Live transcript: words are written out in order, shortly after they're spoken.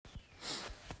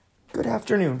Good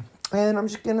afternoon. And I'm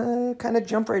just going to kind of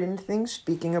jump right into things,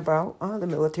 speaking about the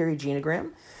military genogram.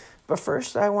 But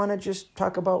first, I want to just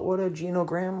talk about what a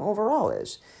genogram overall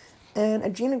is. And a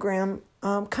genogram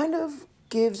kind of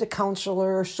gives a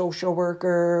counselor, social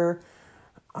worker,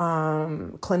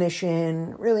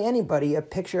 clinician, really anybody, a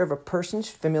picture of a person's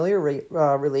familiar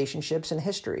relationships and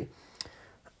history.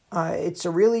 It's a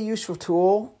really useful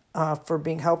tool for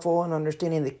being helpful in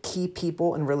understanding the key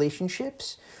people and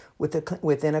relationships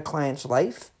within a client's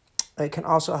life. It can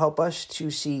also help us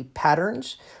to see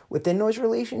patterns within those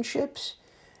relationships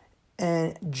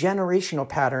and generational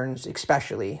patterns,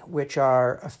 especially, which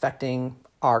are affecting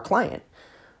our client.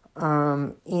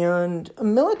 And a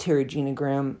military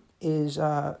genogram is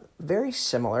very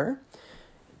similar.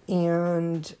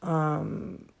 And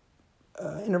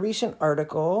in a recent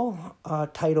article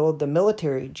titled "The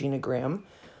Military Genogram"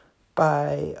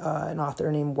 by an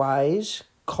author named Wise,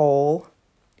 Cole,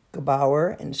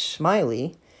 Gebauer, and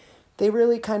Smiley, they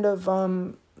really kind of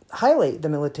highlight the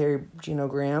military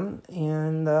genogram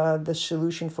and the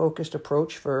solution-focused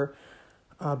approach for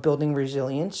building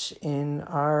resilience in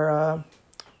our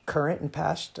current and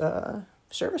past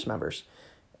service members,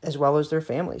 as well as their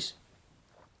families.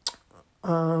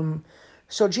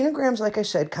 So genograms, like I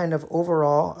said, kind of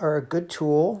overall are a good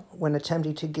tool when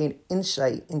attempting to gain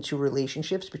insight into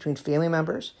relationships between family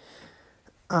members,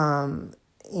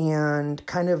 and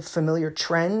kind of familiar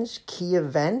trends, key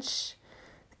events,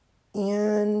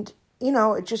 and,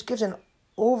 it just gives an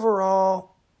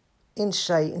overall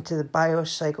insight into the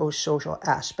biopsychosocial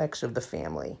aspects of the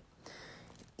family.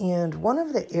 And one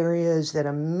of the areas that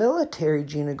a military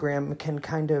genogram can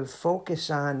kind of focus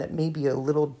on that may be a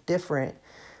little different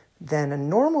than a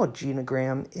normal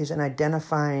genogram is in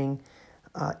identifying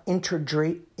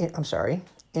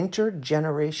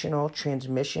intergenerational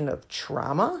transmission of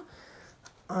trauma.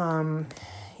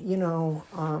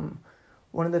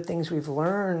 One of the things we've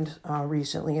learned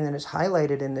recently, and that is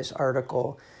highlighted in this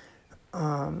article,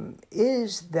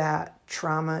 is that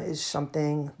trauma is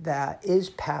something that is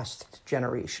passed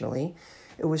generationally.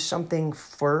 It was something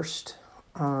first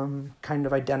kind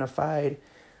of identified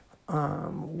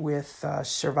with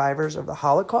survivors of the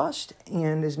Holocaust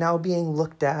and is now being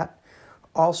looked at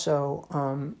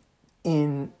also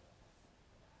in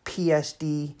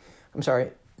PTSD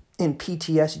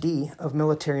of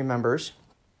military members,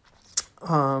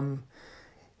 and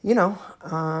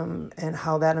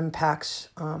how that impacts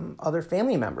other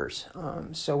family members.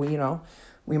 So we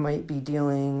might be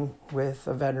dealing with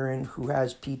a veteran who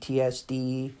has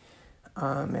PTSD,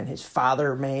 and his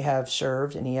father may have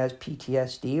served and he has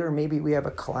PTSD, or maybe we have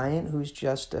a client who's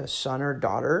just a son or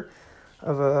daughter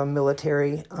of a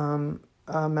military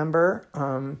member,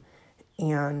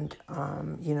 and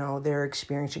they're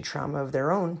experiencing trauma of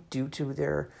their own due to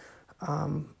their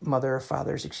mother or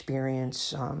father's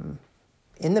experience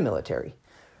in the military.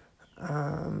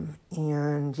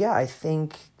 I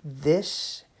think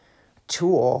this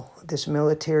tool, this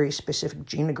military-specific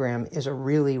genogram, is a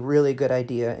really, really good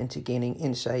idea into gaining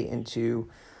insight into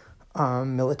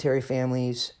military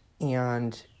families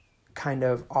and kind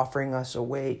of offering us a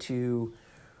way to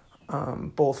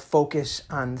both focus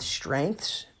on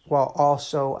strengths while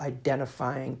also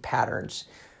identifying patterns.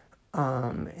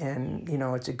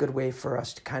 It's a good way for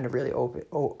us to kind of really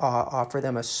offer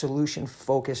them a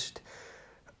solution-focused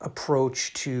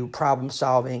approach to problem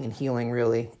solving and healing,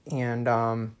 really. And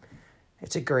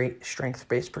it's a great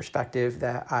strength-based perspective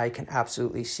that I can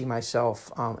absolutely see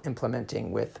myself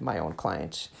implementing with my own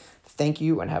clients. Thank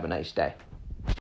you and have a nice day.